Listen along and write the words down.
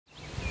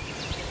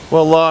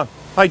Well,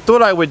 I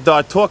thought I would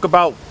talk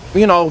about,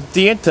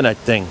 the internet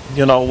thing,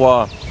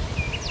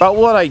 about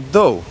what I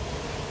do.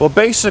 Well,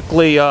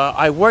 basically,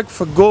 I work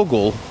for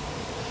Google,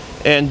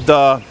 and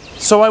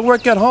so I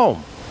work at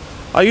home.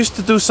 I used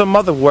to do some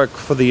other work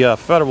for the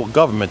federal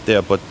government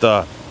there, but,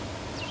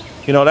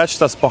 that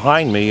stuff's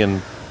behind me,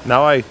 and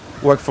now I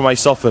work for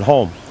myself at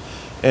home.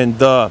 And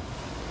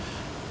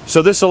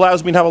so this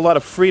allows me to have a lot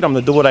of freedom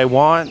to do what I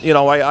want.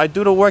 I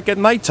do the work at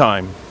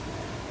nighttime.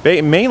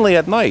 Mainly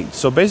at night,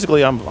 so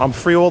basically I'm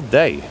free all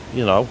day.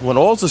 When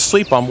all's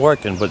asleep I'm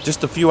working, but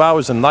just a few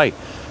hours a night.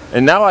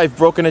 And now I've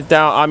broken it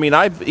down. I mean,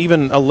 I've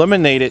even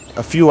eliminated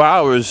a few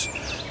hours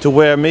to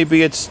where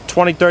maybe it's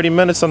 20-30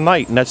 minutes a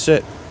night, and that's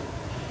it.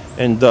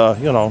 And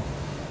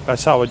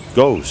that's how it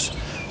goes.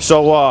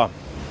 So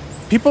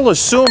people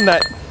assume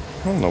that,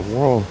 what in the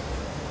world,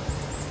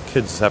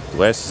 kids have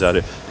glasses out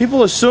here.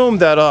 People assume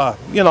that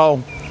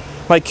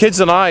my kids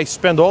and I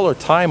spend all our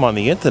time on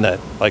the internet,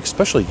 like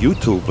especially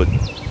YouTube, but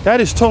that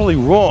is totally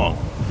wrong.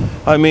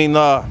 I mean,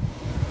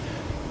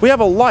 we have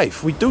a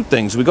life. We do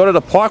things. We go to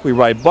the park. We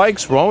ride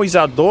bikes. We're always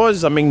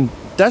outdoors. I mean,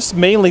 that's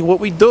mainly what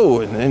we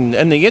do.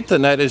 And the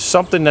internet is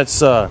something that's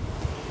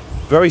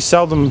very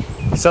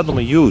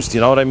seldomly used.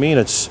 You know what I mean?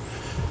 It's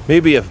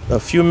maybe a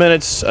few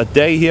minutes a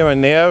day here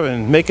and there,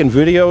 and making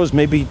videos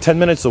maybe 10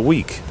 minutes a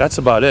week. That's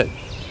about it.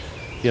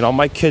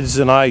 My kids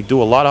and I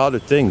do a lot of other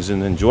things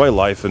and enjoy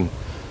life, and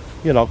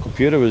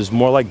computer is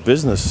more like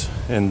business,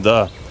 and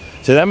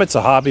to them it's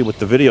a hobby with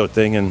the video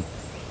thing, and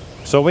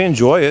so we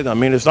enjoy it. I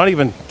mean, it's not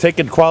even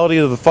taking quality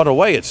of the fun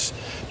away. It's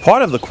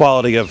part of the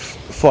quality of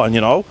fun.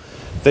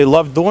 They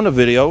love doing the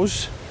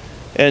videos,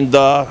 and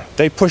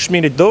they push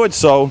me to do it,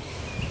 so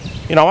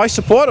I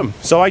support them,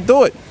 so I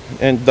do it.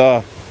 And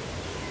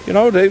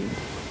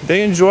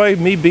they enjoy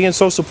me being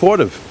so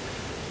supportive.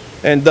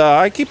 And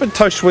I keep in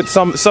touch with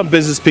some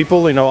business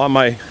people, on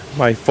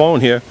my phone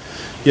here,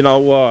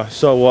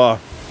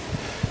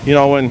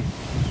 when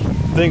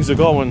things are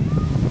going,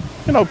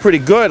 pretty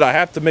good, I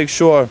have to make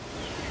sure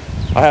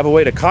I have a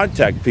way to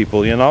contact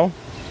people,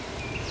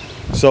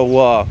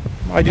 So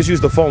I just use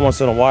the phone once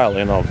in a while,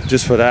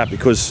 just for that,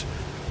 because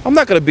I'm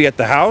not going to be at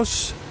the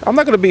house. I'm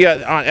not going to be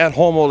at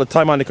home all the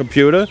time on the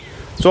computer.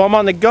 So I'm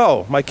on the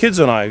go. My kids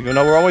and I,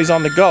 we're always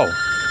on the go.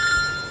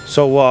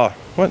 So, what?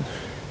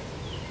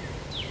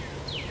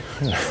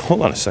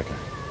 Hold on a second.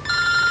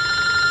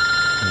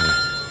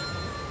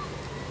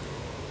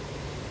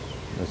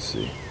 Let's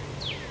see.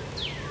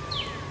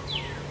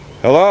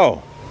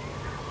 Hello.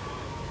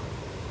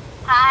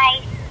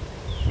 Hi.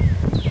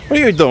 What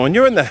are you doing?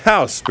 You're in the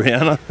house,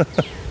 Brianna.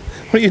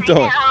 What are you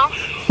doing?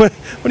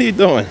 What are you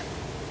doing?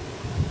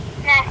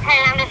 Nothing.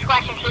 I'm just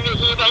watching TV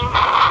eating.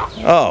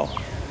 Oh,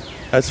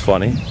 that's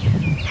funny.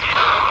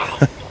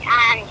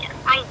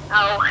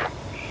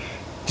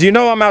 Do you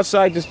know I'm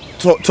outside just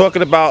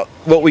talking about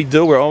what we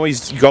do? We're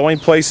always going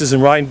places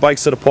and riding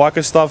bikes to the park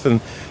and stuff, and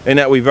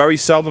that we very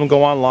seldom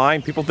go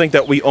online. People think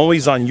that we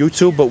always on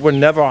YouTube, but we're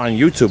never on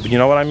YouTube. You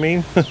know what I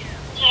mean? Yeah.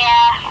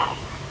 I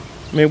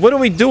mean, what do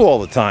we do all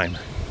the time?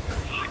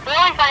 We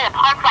always go to the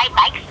park, ride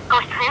bikes,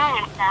 go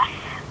swimming and stuff.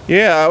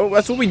 Yeah,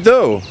 that's what we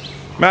do.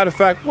 Matter of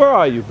fact, where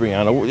are you,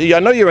 Brianna? I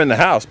know you're in the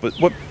house, but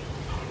what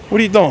are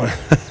you doing? Nothing.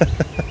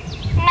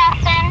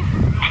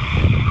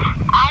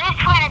 I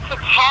just wanted to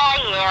tell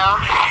you,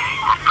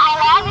 I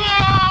love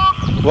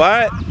you.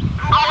 What?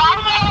 I love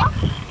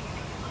you.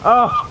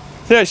 Oh,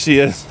 there she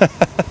is.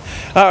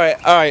 All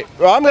right.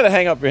 Well, I'm going to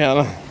hang up,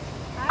 Brianna.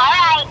 All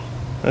right.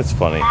 That's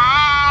funny.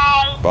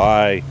 Bye.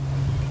 Bye.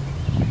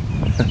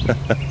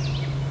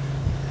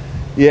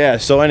 Yeah,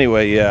 so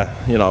anyway,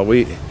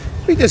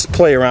 we just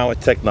play around with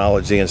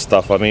technology and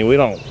stuff. I mean, we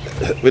don't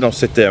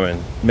sit there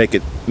and make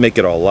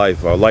it our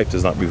life. Our life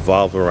does not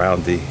revolve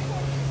around the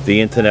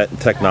internet and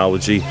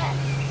technology.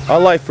 Our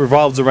life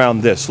revolves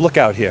around this. Look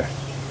out here.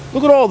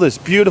 Look at all this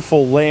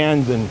beautiful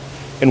land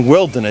and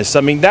wilderness.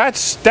 I mean,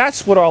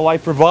 that's what our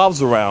life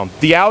revolves around.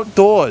 The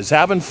outdoors,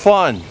 having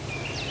fun.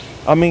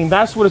 I mean,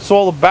 that's what it's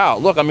all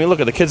about. Look at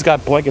the kids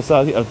got blankets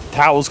out here,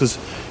 towels, because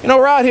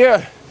we're out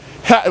here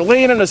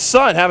laying in the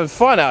sun, having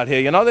fun out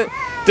here.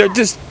 They're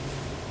just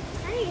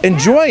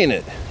enjoying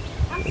it,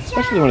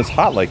 especially when it's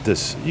hot like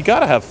this. You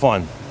gotta have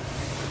fun.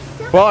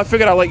 Well, I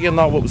figured I'd let you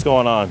know what was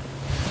going on.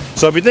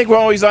 So if you think we're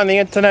always on the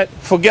internet,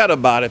 forget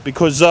about it,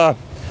 because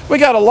we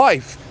got a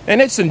life,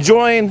 and it's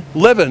enjoying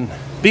living,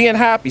 being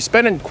happy,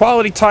 spending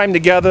quality time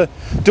together,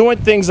 doing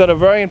things that are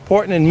very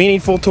important and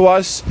meaningful to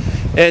us,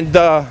 and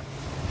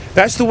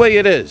that's the way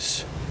it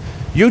is.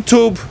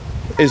 YouTube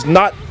is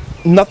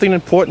nothing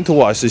important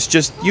to us. It's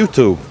just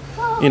YouTube,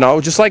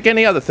 just like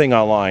any other thing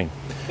online.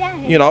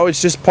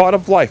 It's just part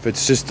of life.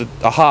 It's just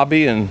a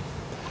hobby, and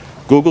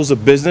Google's a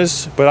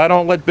business, but I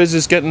don't let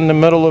business get in the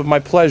middle of my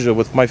pleasure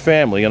with my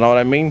family, you know what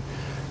I mean?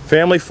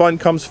 Family fun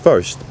comes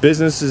first.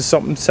 Business is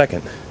something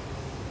second.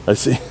 I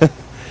see.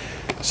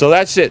 So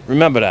that's it.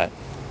 Remember that.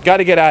 Got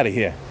to get out of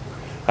here.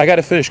 I got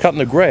to finish cutting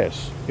the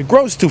grass. It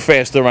grows too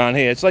fast around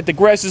here. It's like the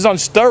grass is on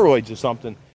steroids or something.